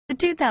The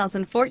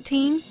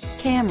 2014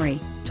 Camry.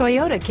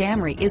 Toyota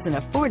Camry is an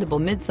affordable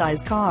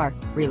midsize car,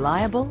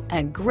 reliable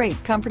and great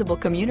comfortable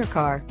commuter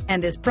car,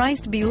 and is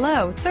priced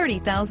below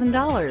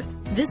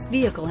 $30,000. This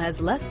vehicle has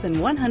less than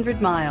 100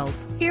 miles.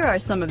 Here are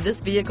some of this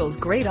vehicle's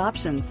great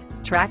options: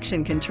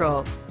 traction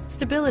control,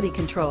 stability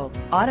control,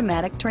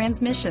 automatic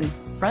transmission,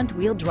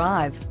 front-wheel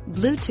drive,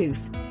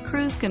 Bluetooth,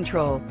 cruise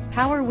control,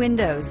 power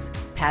windows,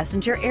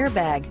 passenger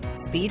airbag,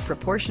 speed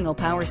proportional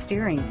power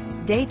steering,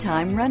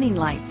 daytime running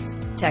lights,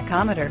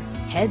 tachometer,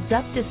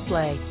 heads-up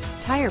display,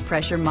 tire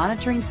pressure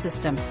monitoring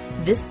system.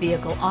 This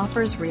vehicle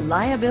offers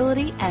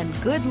reliability and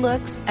good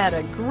looks at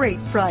a great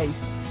price.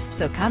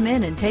 So come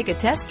in and take a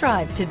test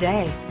drive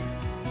today.